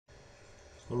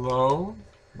Hello,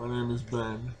 my name is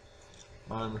Ben.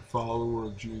 I'm a follower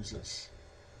of Jesus.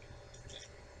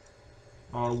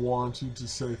 I wanted to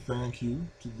say thank you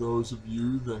to those of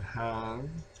you that have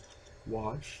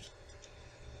watched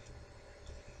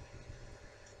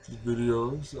the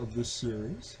videos of this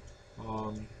series.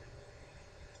 My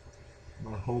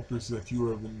hope is that you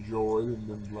have enjoyed and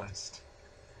been blessed,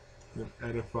 been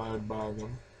edified by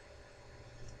them.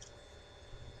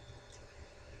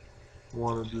 I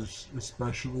wanted to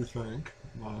especially thank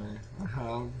I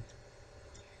have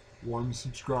one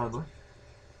subscriber,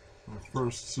 my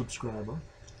first subscriber,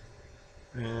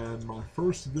 and my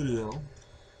first video,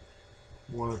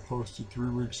 one I posted 3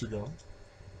 weeks ago,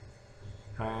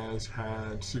 has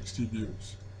had 60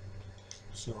 views.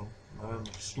 So I'm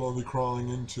slowly crawling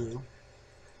into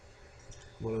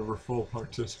whatever full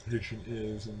participation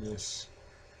is in this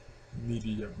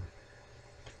medium.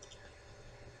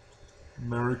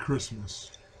 Merry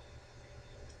Christmas.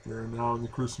 We are now in the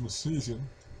Christmas season,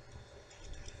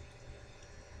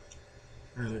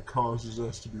 and it causes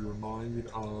us to be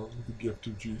reminded of the gift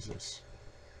of Jesus.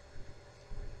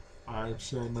 I've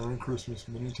said Merry Christmas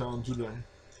many times a day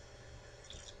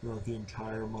throughout the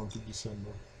entire month of December.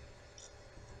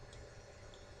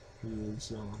 It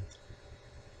is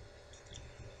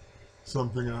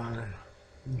something I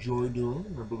enjoy doing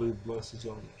and I believe blesses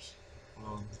others.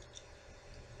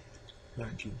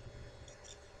 Thank you.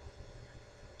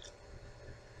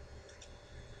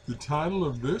 The title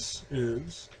of this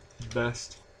is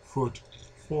Best Foot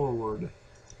Forward.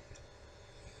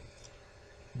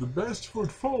 The best foot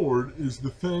forward is the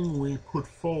thing we put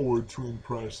forward to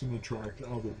impress and attract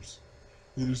others.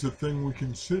 It is the thing we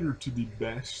consider to be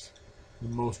best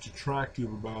and most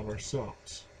attractive about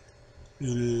ourselves.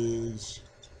 It is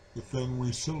the thing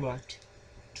we select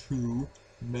to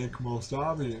make most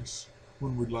obvious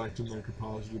when we'd like to make a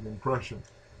positive impression.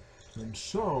 And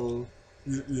so,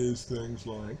 it is things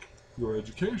like your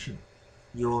education,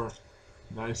 your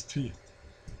nice teeth,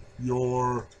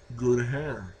 your good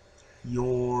hair,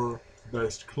 your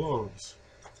best clothes,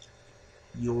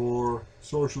 your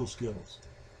social skills.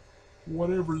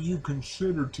 Whatever you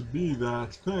consider to be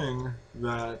that thing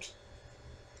that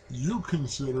you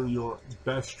consider your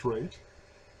best trait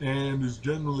and is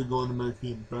generally going to make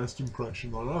the best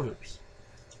impression on others.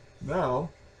 Now,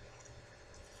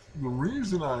 the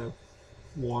reason I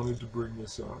wanted to bring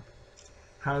this up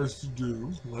has to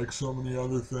do, like so many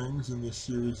other things in this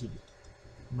series of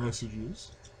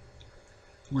messages,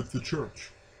 with the church.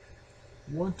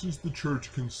 What does the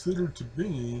church consider to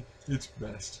be its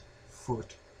best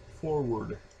foot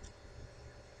forward?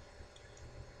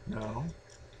 Now,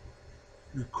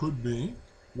 it could be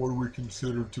what we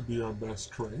consider to be our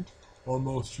best trait, our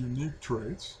most unique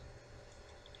traits,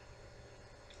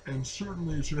 and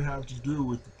certainly it should have to do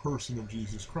with the person of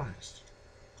Jesus Christ.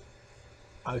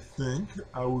 I think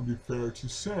I would be fair to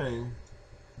say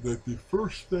that the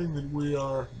first thing that we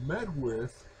are met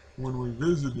with when we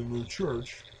visit a new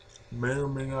church may or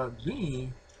may not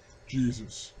be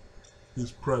Jesus,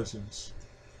 his presence,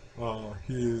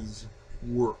 his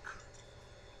work.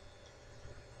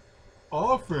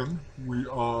 Often we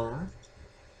are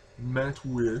met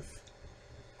with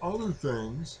other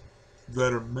things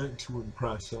that are meant to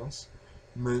impress us,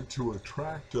 meant to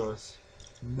attract us,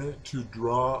 meant to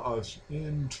draw us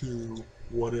into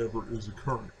whatever is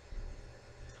occurring.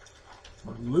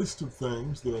 A list of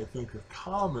things that I think are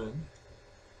common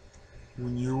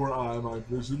when you or I might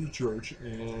visit a church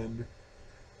and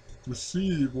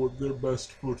receive what their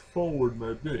best foot forward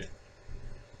may be.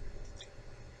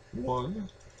 1.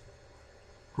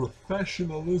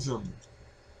 Professionalism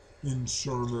in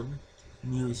sermon,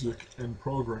 music, and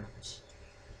programs.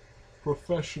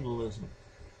 Professionalism.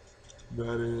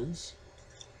 That is,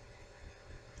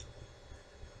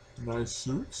 nice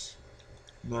suits,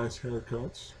 nice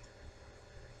haircuts,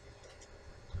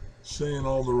 saying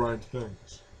all the right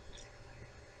things.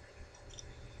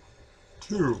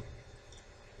 2.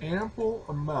 Ample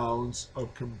amounts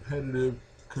of competitive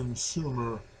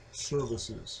consumer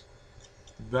services.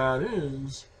 That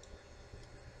is,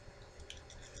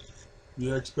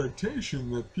 the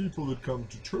expectation that people that come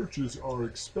to churches are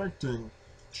expecting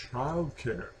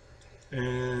childcare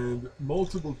and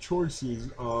multiple choices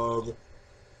of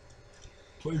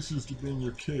places to bring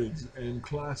your kids and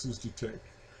classes to take,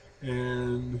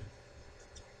 and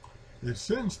a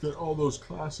sense that all those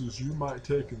classes you might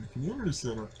take in the community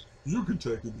center, you could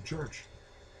take in the church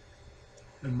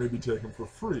and maybe take them for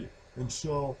free. And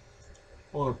so,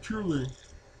 on a purely,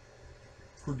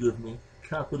 forgive me,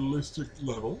 capitalistic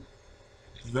level,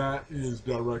 that is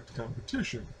direct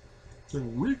competition. So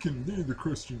we can be the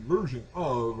Christian version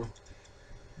of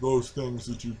those things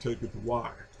that you take at the Y,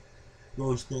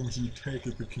 those things you take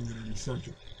at the community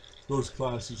center, those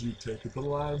classes you take at the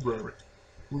library.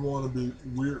 We want to be,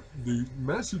 the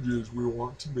message is we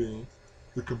want to be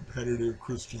the competitive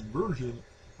Christian version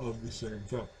of the same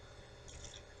thing.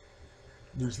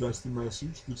 At least that's the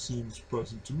message that seems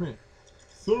present to me.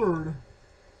 Third,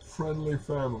 friendly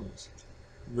families.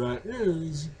 That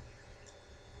is,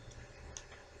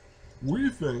 we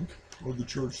think, or the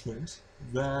church thinks,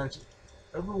 that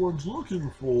everyone's looking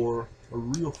for a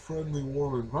real friendly,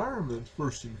 warm environment,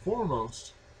 first and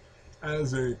foremost,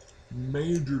 as a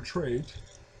major trait.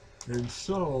 And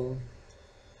so,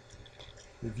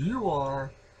 if you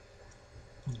are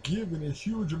given a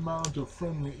huge amount of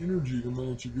friendly energy the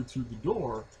minute you get through the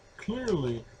door,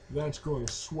 clearly that's going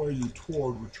to sway you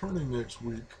toward returning next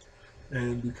week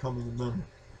and becoming a member.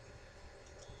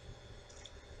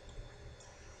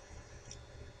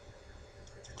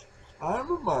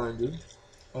 I'm reminded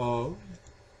of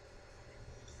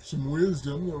some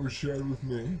wisdom that was shared with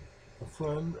me. A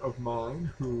friend of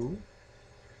mine who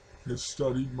has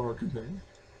studied marketing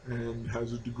and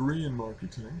has a degree in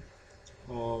marketing,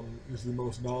 is the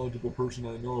most knowledgeable person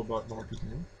I know about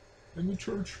marketing. In the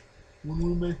church, when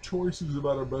we make choices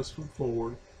about our best foot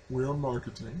forward, we are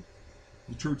marketing.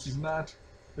 The church is not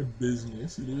a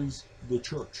business, it is the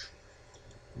church.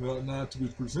 It ought not to be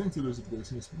presented as a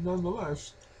business, but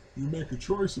nonetheless, you make a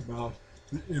choice about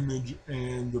the image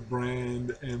and the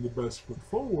brand and the best foot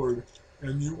forward,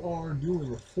 and you are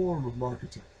doing a form of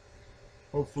marketing.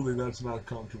 Hopefully that's not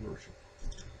controversial.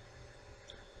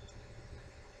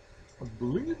 I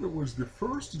believe it was the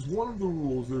first is one of the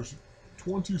rules. There's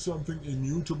 20-something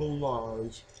immutable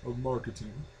laws of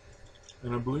marketing,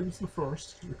 and I believe it's the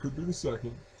first. It could be the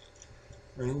second.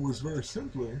 And it was very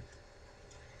simply,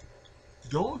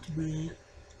 don't be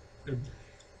a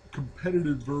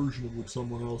competitive version of what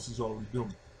someone else is already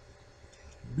doing.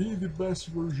 Be the best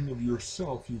version of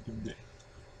yourself you can be.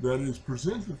 That is,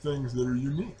 present the things that are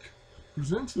unique.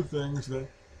 Present the things that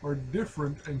are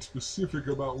different and specific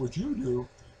about what you do,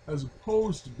 as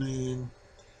opposed to being,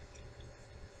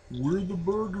 we're the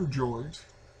burger joint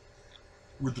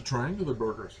with the triangular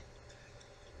burgers.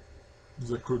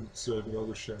 Because I couldn't say the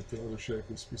other shape. The other shape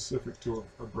is specific to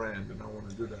a brand, and I want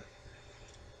to do that.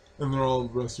 And they're all,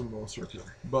 the rest of them all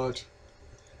circular. But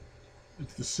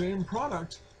it's the same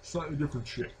product, slightly different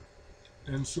shape.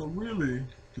 And so really,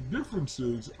 the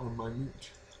differences are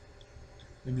minute.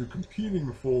 And you're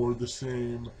competing for the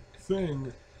same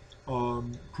thing,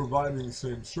 providing the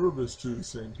same service to the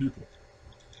same people.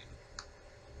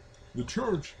 The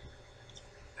church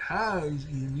has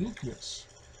uniqueness,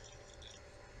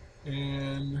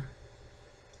 and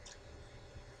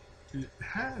it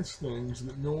has things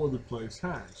that no other place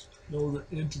has, no other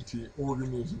entity,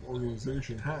 organism,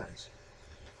 organization has.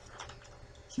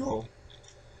 So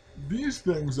these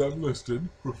things I've listed: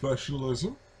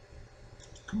 professionalism,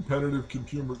 competitive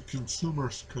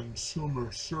consumer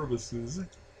services,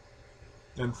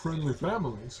 and friendly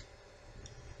families.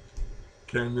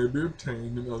 Can they be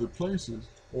obtained in other places,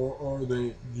 or are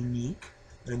they unique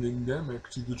and endemic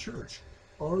to the church?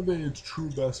 Are they its true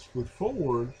best foot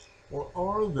forward, or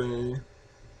are they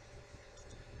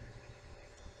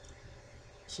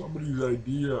somebody's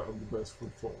idea of the best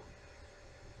foot forward?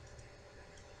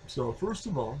 So first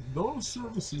of all, those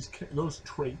services, those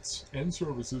traits and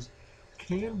services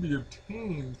can be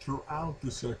obtained throughout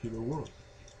the secular world.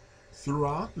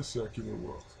 Throughout the secular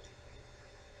world.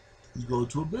 You go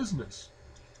to a business,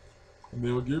 and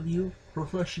they'll give you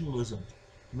professionalism,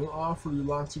 and they'll offer you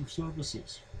lots of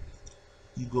services.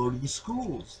 You go to the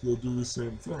schools, they'll do the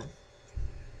same thing.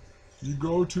 You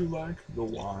go to, like, the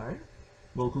Y,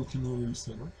 local community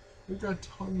center, they've got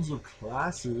tons of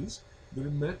classes that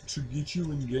are meant to get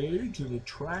you engaged and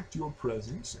attract your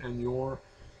presence and your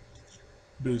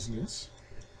business.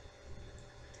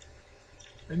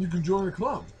 And you can join a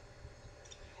club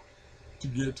to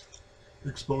get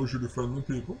exposure to friendly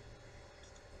people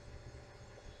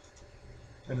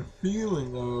and a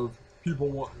feeling of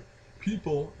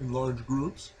people in large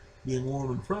groups being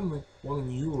warm and friendly,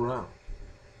 wanting you around.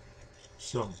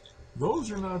 So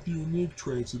those are not the unique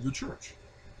traits of the church.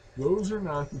 Those are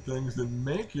not the things that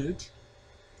make it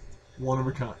one of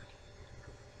a kind.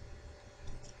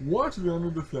 What then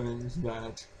are the things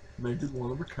that make it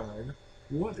one of a kind?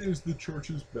 What is the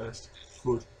church's best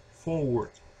foot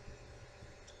forward?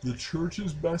 The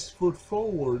church's best foot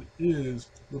forward is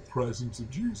the presence of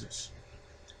Jesus.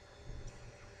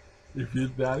 If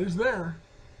that is there,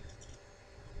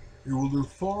 it will do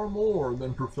far more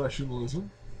than professionalism,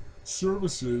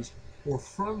 services, or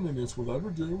friendliness will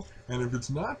ever do. And if it's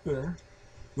not there,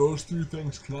 those three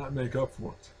things cannot make up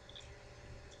for it.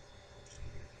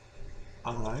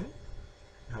 I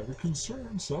have a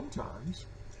concern sometimes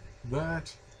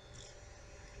that,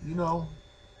 you know,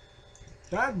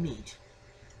 bad meat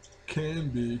can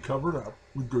be covered up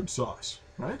with good sauce,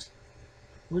 right?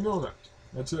 We know that.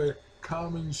 That's a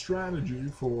common strategy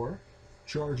for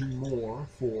charging more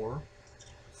for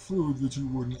food that you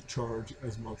wouldn't charge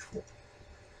as much for.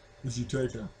 Is you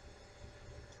take a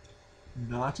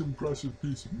not impressive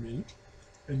piece of meat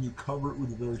and you cover it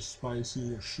with a very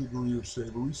spicy or sugary or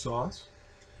savory sauce,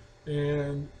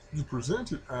 and you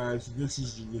present it as this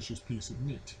is a delicious piece of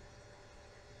meat.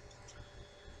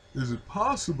 Is it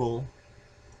possible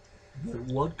that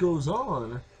what goes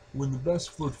on when the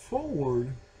best foot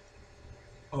forward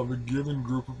of a given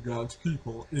group of God's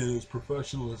people is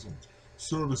professionalism,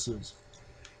 services,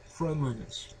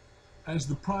 friendliness, as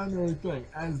the primary thing,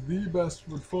 as the best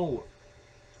foot forward,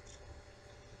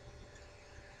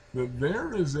 that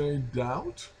there is a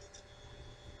doubt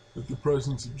that the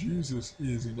presence of Jesus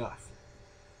is enough,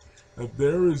 that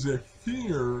there is a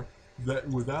fear that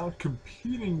without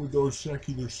competing with those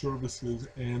secular services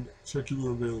and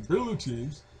secular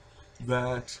availabilities,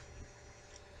 that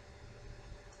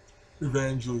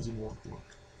evangelism won't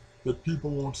work, that people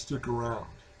won't stick around,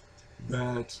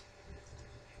 that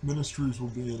ministries will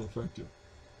be ineffective,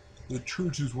 that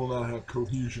churches will not have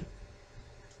cohesion.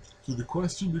 So the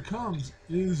question becomes,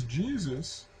 is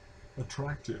Jesus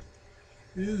attractive?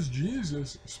 Is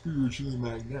Jesus spiritually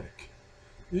magnetic?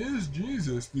 Is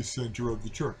Jesus the center of the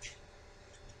church?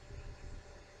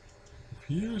 If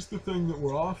he is the thing that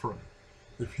we're offering,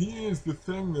 if he is the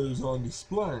thing that is on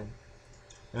display,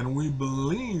 and we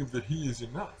believe that he is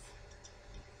enough,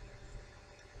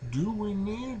 do we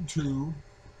need to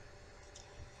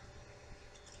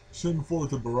send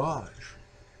forth a barrage,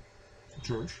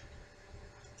 church?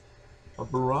 A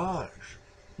barrage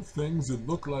of things that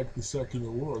look like the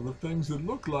secular world, of things that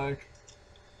look like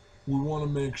we want to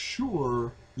make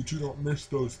sure that you don't miss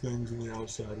those things in the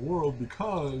outside world,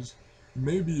 because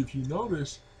maybe if you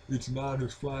notice, it's not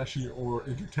as flashy or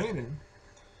entertaining,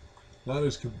 not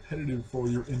as competitive for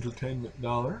your entertainment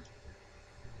dollar,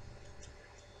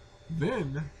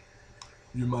 then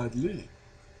you might leave.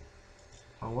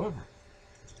 However,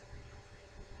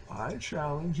 I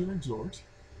challenge and exhort,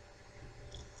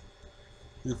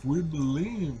 if we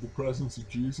believe the presence of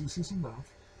Jesus is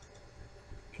enough,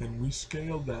 can we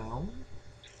scale down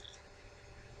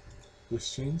the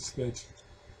sense that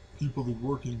people that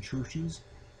work in churches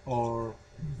are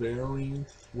very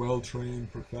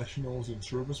well-trained professionals and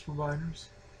service providers?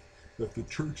 That the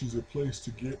church is a place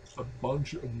to get a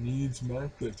bunch of needs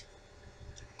met, that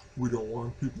we don't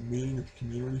want people meeting at the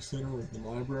community center or at the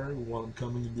library, we want them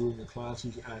coming and doing the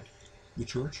classes at the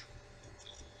church?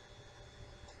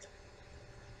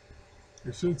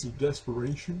 A sense of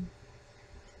desperation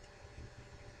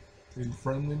and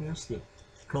friendliness that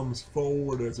comes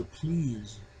forward as a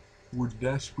please, we're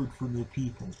desperate for new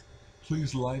people,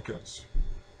 please like us.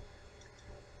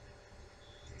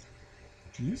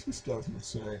 Jesus doesn't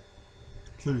say,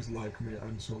 please like me,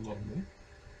 I'm so lonely.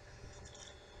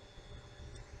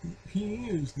 He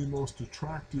is the most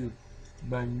attractive,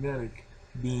 magnetic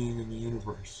being in the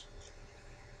universe.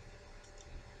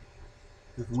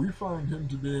 If we find him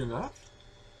to be enough,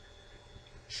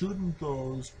 shouldn't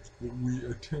those that we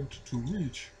attempt to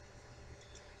reach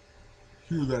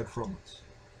hear that from us?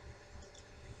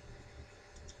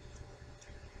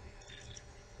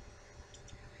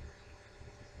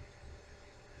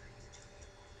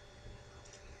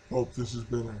 Hope this has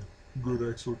been a good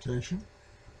exhortation.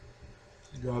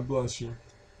 God bless you,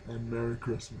 and Merry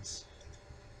Christmas.